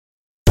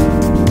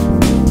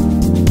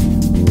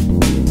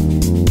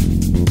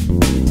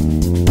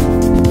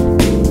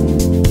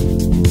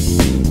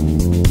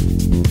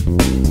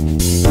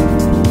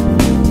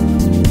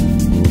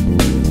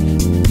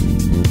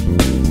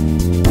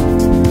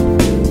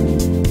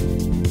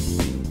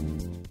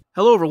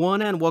Hello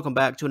everyone and welcome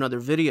back to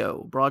another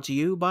video brought to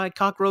you by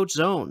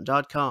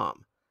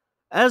CockroachZone.com.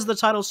 As the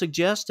title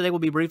suggests, today we'll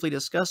be briefly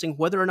discussing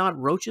whether or not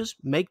roaches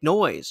make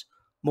noise.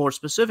 More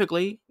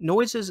specifically,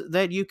 noises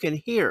that you can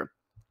hear.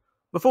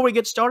 Before we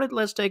get started,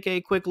 let's take a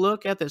quick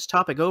look at this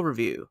topic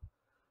overview.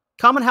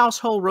 Common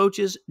household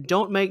roaches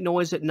don't make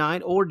noise at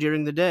night or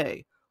during the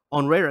day.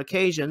 On rare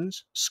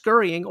occasions,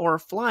 scurrying or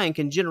flying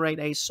can generate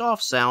a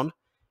soft sound.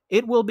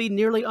 It will be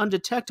nearly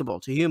undetectable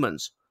to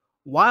humans.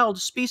 Wild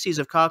species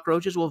of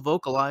cockroaches will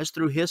vocalize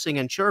through hissing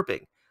and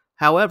chirping.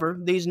 However,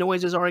 these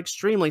noises are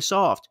extremely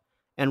soft,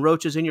 and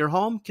roaches in your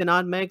home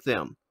cannot make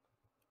them.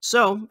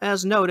 So,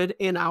 as noted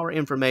in our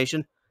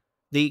information,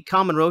 the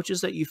common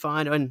roaches that you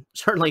find, and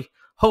certainly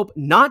hope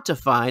not to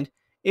find,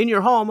 in your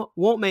home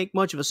won't make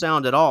much of a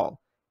sound at all.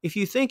 If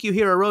you think you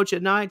hear a roach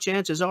at night,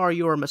 chances are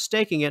you are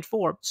mistaking it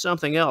for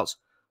something else,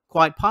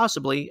 quite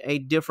possibly a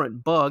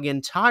different bug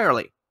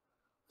entirely.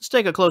 Let's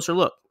take a closer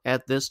look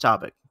at this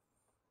topic.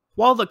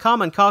 While the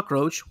common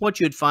cockroach, what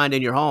you'd find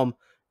in your home,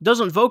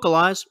 doesn't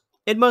vocalize,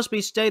 it must be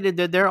stated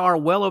that there are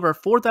well over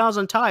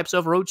 4,000 types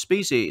of roach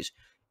species,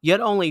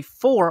 yet only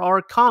 4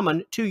 are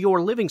common to your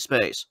living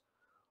space.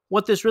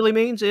 What this really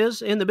means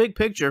is, in the big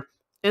picture,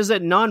 is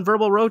that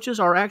nonverbal roaches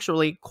are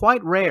actually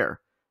quite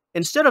rare.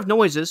 Instead of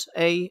noises,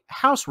 a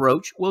house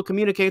roach will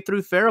communicate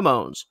through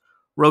pheromones.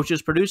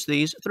 Roaches produce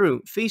these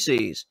through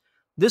feces.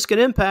 This can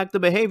impact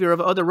the behavior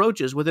of other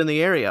roaches within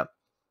the area.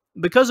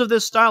 Because of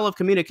this style of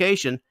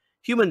communication,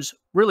 humans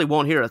really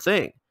won't hear a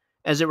thing,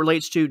 as it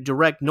relates to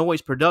direct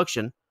noise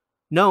production,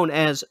 known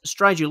as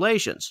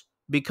stridulations,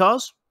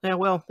 because,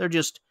 they're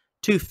just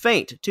too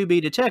faint to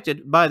be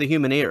detected by the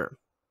human ear.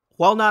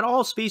 While not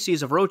all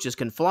species of roaches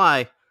can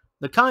fly,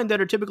 the kind that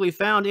are typically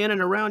found in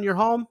and around your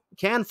home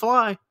can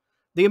fly.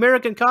 The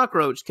American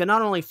cockroach can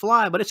not only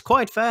fly, but it's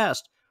quite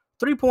fast,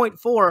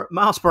 3.4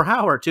 miles per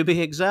hour to be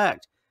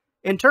exact.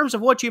 In terms of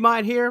what you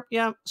might hear,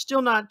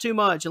 still not too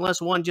much unless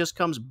one just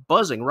comes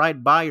buzzing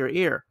right by your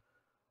ear.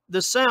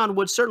 The sound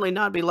would certainly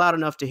not be loud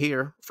enough to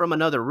hear from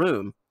another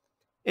room.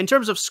 In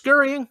terms of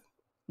scurrying,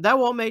 that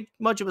won't make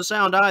much of a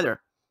sound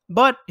either.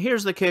 But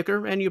here's the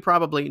kicker, and you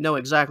probably know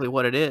exactly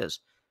what it is.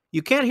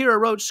 You can't hear a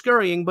roach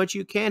scurrying, but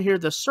you can hear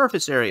the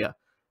surface area,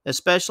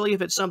 especially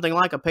if it's something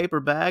like a paper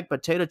bag,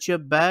 potato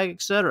chip bag,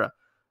 etc.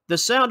 The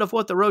sound of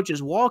what the roach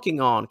is walking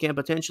on can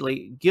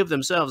potentially give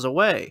themselves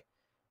away.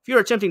 If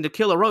you're attempting to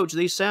kill a roach,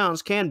 these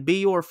sounds can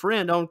be your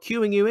friend on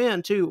cueing you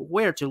in to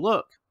where to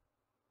look.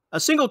 A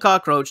single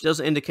cockroach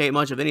doesn't indicate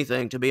much of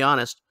anything, to be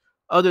honest,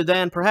 other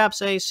than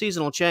perhaps a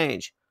seasonal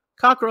change.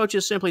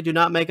 Cockroaches simply do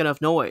not make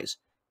enough noise.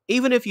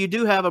 Even if you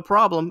do have a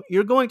problem,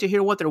 you're going to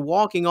hear what they're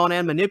walking on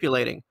and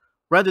manipulating,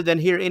 rather than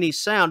hear any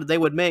sound they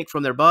would make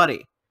from their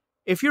body.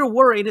 If you're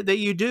worried that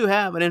you do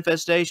have an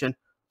infestation,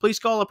 please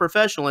call a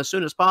professional as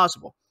soon as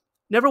possible.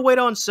 Never wait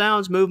on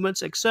sounds,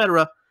 movements,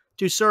 etc.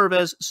 to serve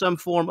as some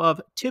form of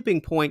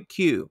tipping point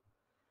cue.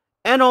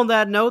 And on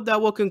that note, that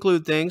will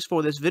conclude things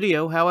for this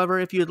video. However,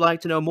 if you'd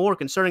like to know more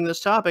concerning this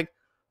topic,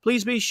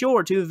 please be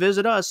sure to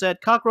visit us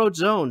at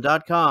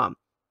CockroachZone.com.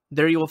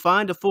 There you will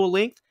find a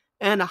full-length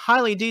and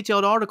highly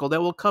detailed article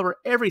that will cover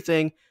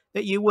everything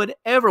that you would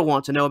ever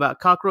want to know about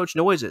cockroach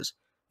noises,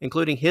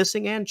 including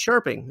hissing and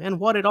chirping, and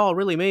what it all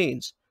really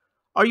means.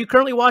 Are you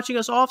currently watching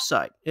us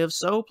off-site? If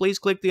so, please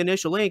click the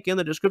initial link in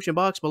the description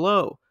box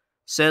below.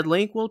 Said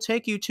link will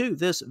take you to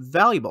this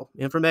valuable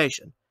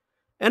information.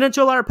 And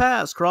until our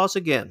paths cross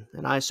again,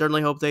 and I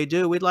certainly hope they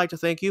do, we'd like to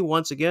thank you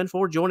once again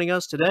for joining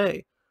us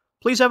today.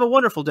 Please have a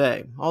wonderful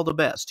day. All the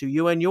best to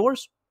you and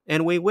yours,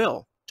 and we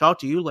will talk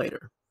to you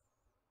later.